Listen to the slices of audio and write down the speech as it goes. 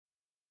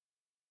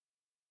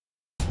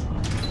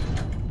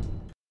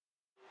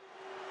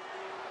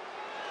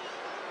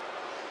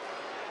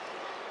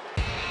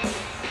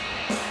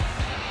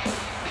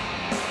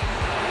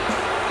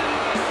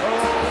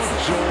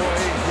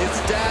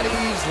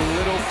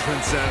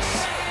princess.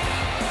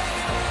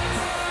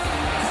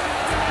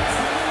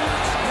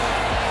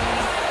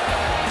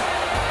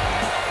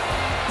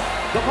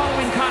 The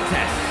following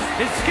contest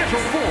is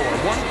scheduled for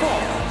one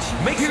fall.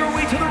 Making her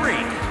way to the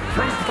ring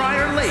from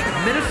Prior Lake,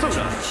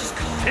 Minnesota,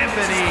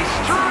 Tiffany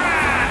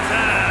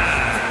Stratton.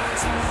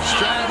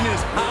 Stratton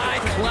is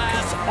high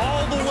class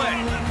all the way,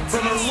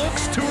 from her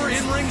looks to her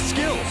in-ring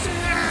skills.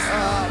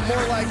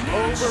 More like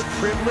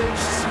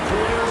overprivileged,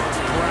 spoiled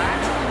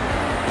brat.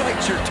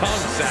 Bite your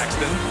tongue,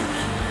 Saxton.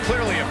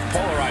 Clearly a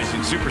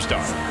polarizing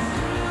superstar.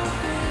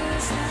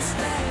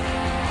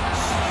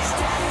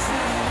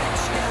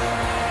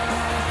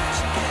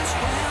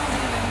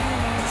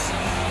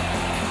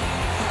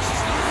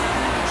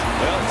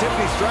 Well,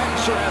 Tiffany Stratton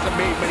sure hasn't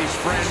made many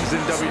friends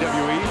in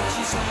WWE.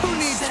 Who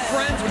needs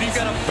friends when you've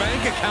got a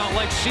bank account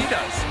like she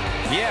does?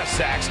 Yeah,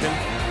 Saxton.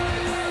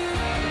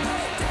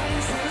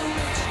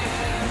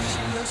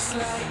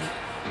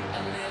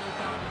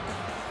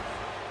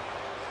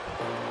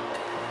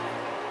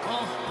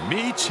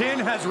 Michin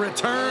has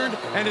returned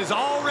and is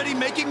already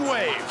making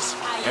waves.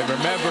 And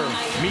remember,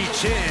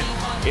 Michin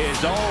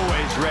is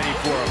always ready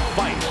for a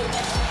fight.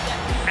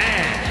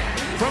 And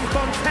from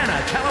Fontana,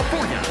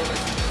 California,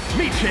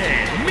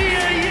 Michin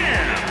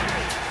Yim.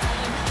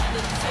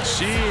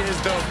 She is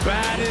the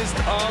baddest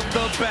of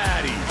the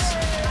baddies.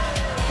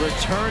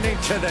 Returning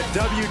to the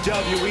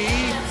WWE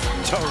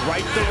to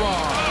right the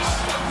wrongs.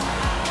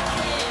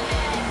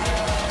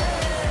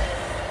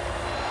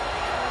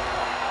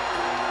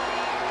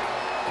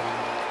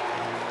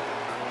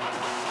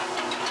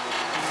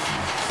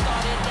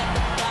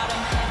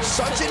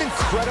 Such an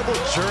incredible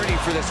journey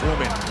for this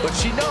woman, but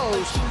she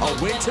knows a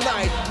win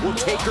tonight will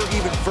take her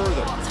even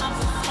further.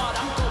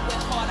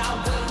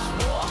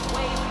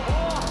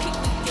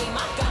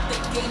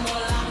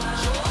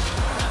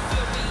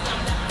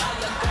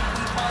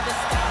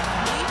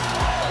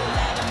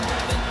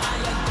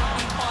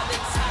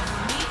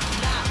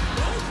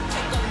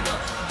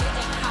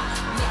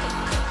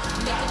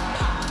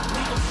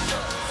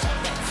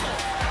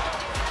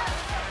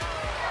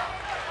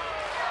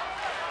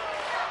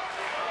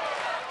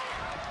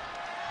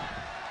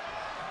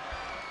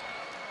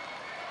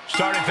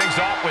 Starting things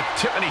off with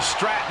Tiffany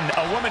Stratton,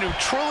 a woman who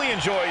truly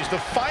enjoys the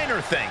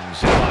finer things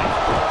in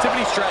life.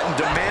 Tiffany Stratton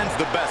demands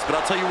the best, but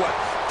I'll tell you what,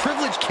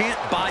 privilege can't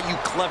buy you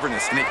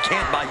cleverness, and it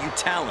can't buy you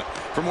talent.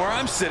 From where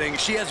I'm sitting,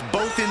 she has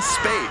both in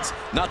spades,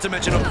 not to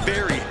mention a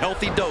very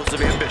healthy dose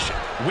of ambition.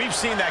 We've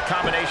seen that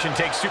combination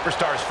take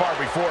superstars far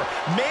before.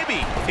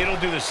 Maybe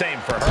it'll do the same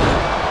for her.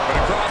 But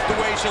across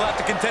the way, she'll have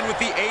to contend with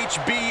the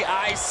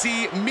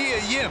HBIC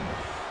Yim.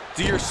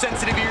 Do your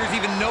sensitive ears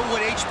even know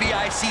what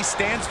HBIC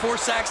stands for,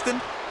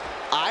 Saxton?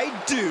 I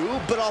do,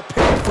 but I'll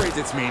paraphrase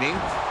its meaning.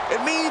 It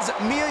means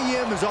Mia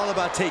Yim is all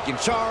about taking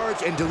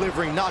charge and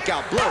delivering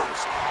knockout blows.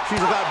 She's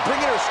about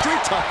bringing her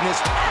street toughness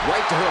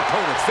right to her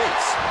opponent's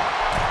face.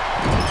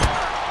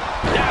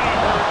 Down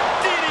her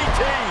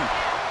DDT.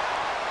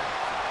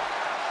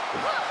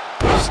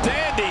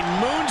 Standing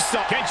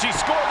moonsault. Can she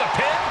score the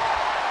pin?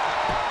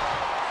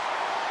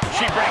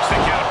 She breaks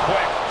the count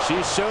quick. She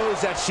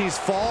shows that she's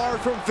far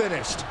from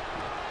finished.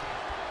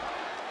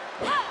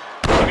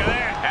 Look at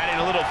that. Adding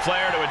a little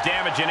flair to a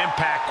damage and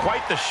impact.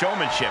 Quite the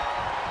showmanship.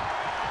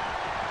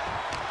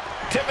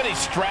 Tiffany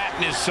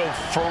Stratton is so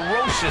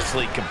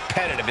ferociously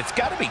competitive. It's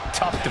got to be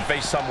tough to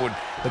face someone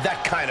with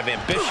that kind of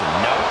ambition,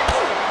 no?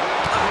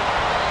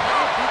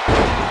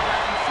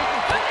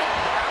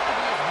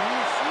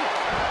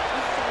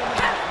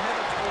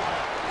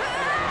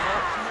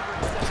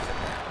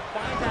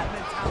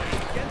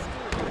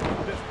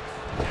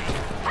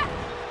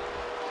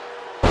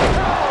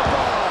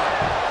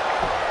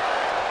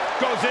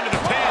 Goes into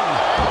the pin.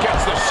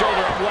 Gets the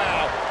shoulder up.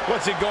 Wow.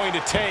 What's it going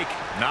to take?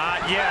 Not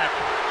yet.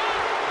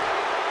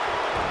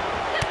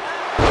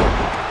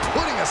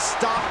 Putting a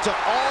stop to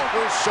all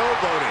her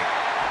showboating.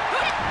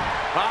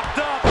 Popped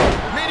up.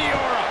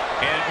 Meteora.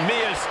 And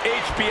Mia's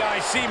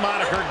HBIC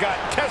moniker got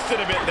tested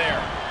a bit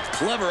there.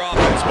 Clever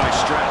offense by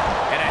Stratton.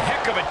 And a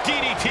heck of a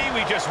DDT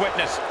we just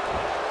witnessed.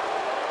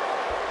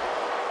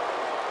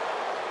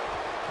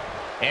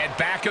 And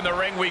back in the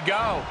ring we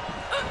go.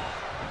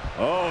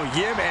 Oh,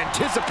 Yim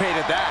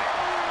anticipated that.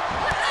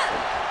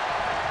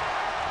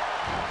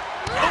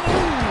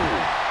 Ooh.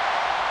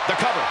 The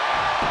cover.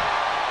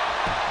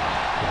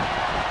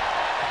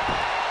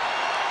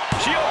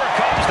 She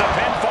overcomes the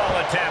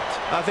pinfall attempt.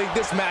 I think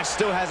this match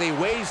still has a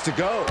ways to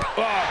go.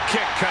 Oh,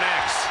 kick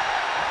connects.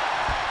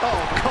 Oh,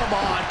 come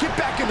on. Get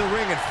back in the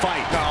ring and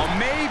fight. Now,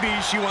 maybe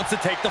she wants to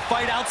take the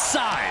fight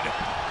outside.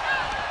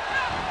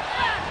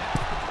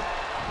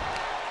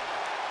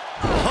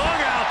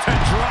 Hung out to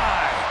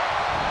dry.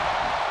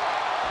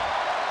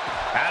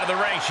 Out of the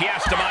ring, she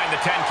has to mind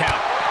the 10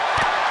 count.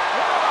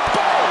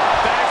 Boom!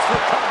 Thanks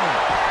for coming.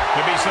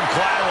 Could be some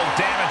collateral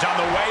damage on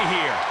the way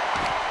here.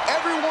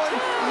 Everyone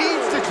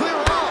needs to clear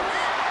out,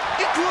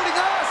 including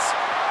us.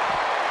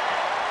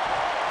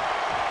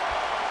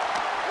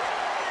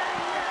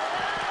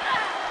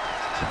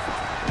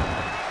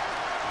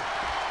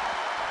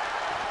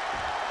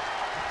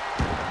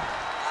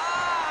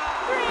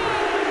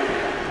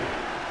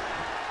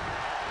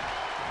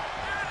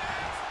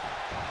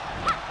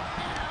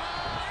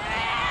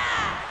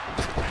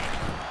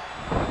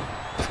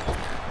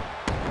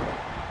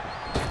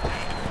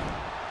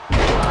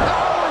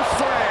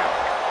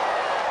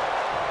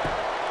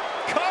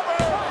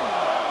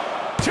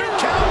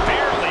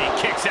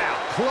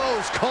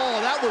 close call.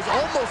 That was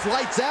almost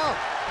lights out.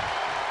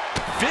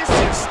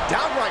 Vicious,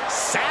 downright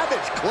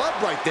savage club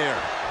right there.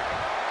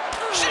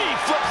 She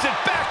flips it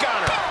back on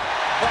her. Oh,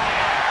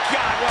 my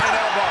God, what an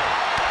elbow.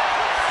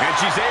 And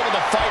she's able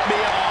to fight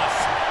Mia off.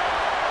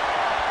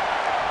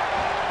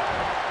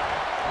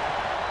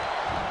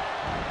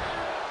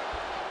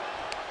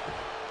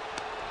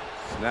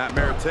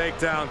 Snapmare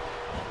takedown.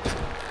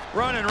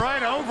 Running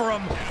right over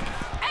him.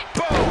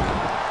 Boom.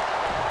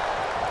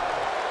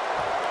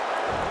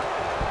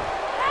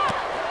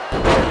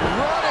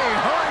 Running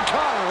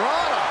hurricane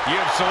rana.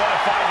 You've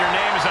solidified your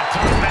name as a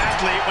top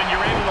athlete when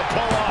you're able to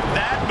pull off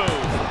that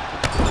move.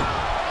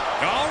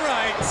 All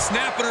right,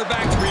 snapping her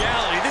back to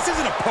reality. This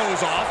isn't a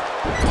pose-off.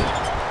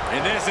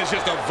 And this is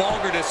just a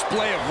vulgar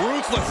display of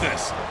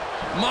ruthlessness.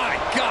 My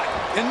God,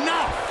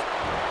 enough!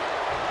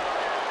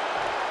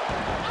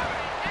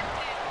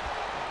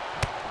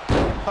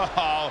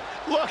 Oh,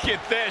 look at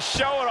this.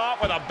 Show it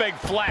off with a big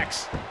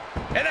flex.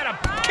 And then a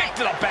kick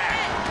to the back.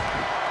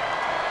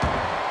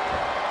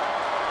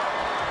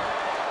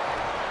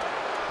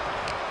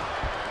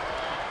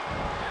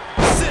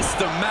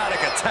 Systematic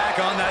attack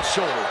on that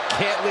shoulder.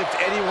 Can't lift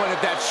anyone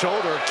at that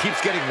shoulder.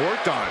 Keeps getting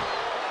worked on.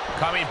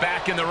 Coming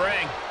back in the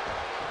ring.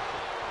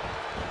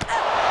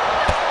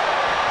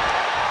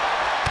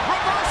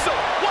 Reversal.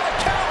 What a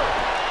counter.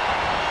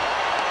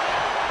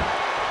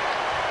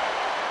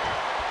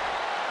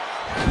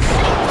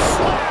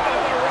 Slam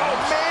into the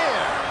ropes.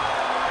 Man.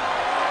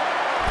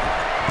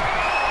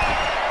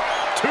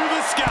 To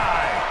the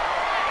sky.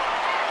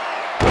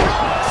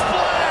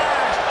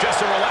 Splash.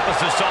 Just a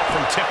relentless assault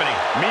from Tiffany.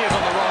 Mia's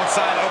on the wrong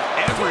side of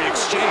every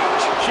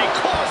exchange. She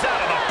claws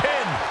out of the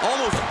pin.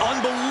 Almost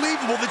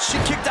unbelievable that she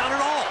kicked out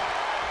at all.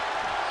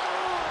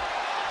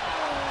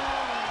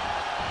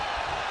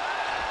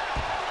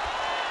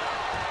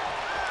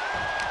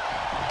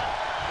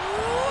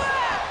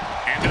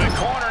 Into the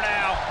corner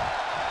now.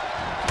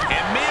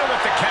 And Mia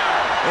with the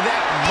counter. And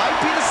that might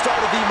be the start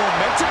of the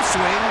momentum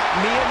swing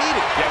Mia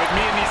needed. Yeah, but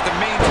Mia needs to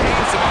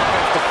maintain some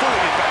offense to fully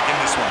get back in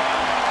this one.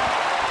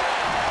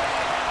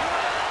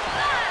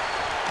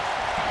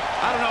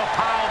 I don't know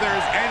how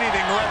there's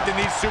anything left in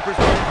these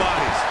superstars'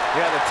 bodies.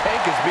 Yeah, the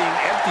tank is being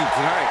emptied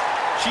tonight.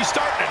 She's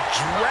starting to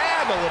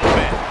drag a little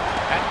bit.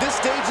 At this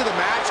stage of the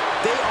match,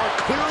 they are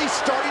clearly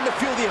starting to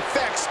feel the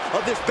effects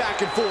of this back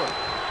and forth.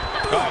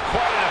 Oh,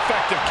 quite an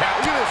effective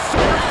count. Look at this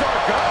superstar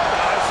go.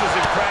 Oh, this is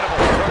incredible.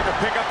 Starting to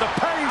pick up the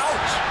pace.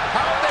 Ouch.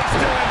 How are they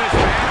still in this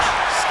match?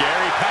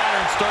 Scary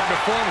pattern starting to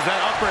form as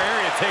that upper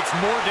area takes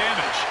more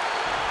damage.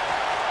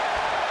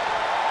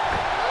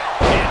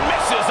 It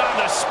misses on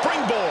the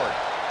springboard.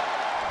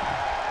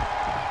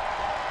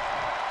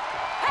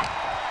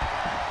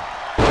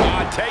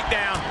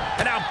 Takedown,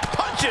 and now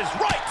punches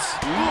right.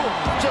 Ooh,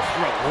 just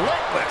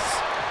relentless.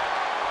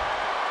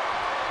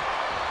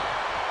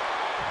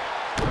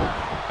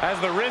 As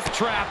the wrist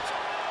trapped,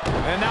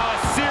 and now a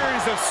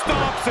series of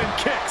stomps and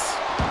kicks.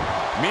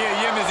 Mia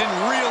Yim is in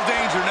real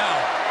danger now.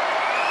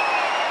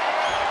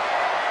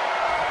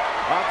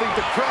 I think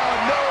the crowd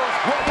knows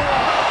what we're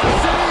about to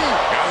see.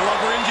 Gotta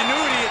love her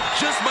ingenuity. It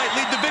just might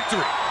lead to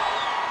victory.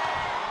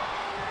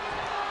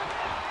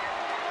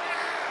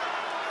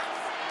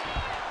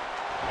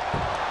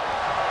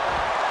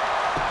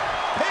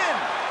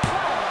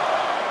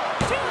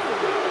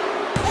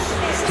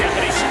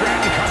 Tiffany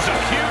Stratton comes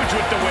up huge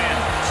with the win.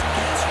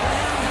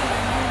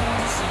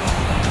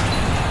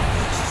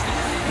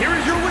 Here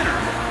is your winner,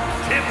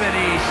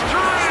 Tiffany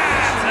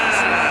Stratton.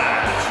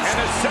 And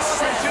the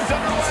celebration's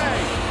underway.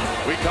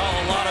 We call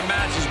a lot of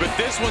matches, but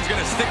this one's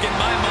going to stick in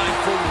my mind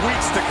for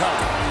weeks to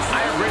come.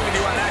 I agree with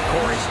you on that,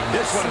 Corey.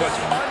 This one was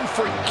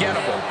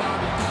unforgettable.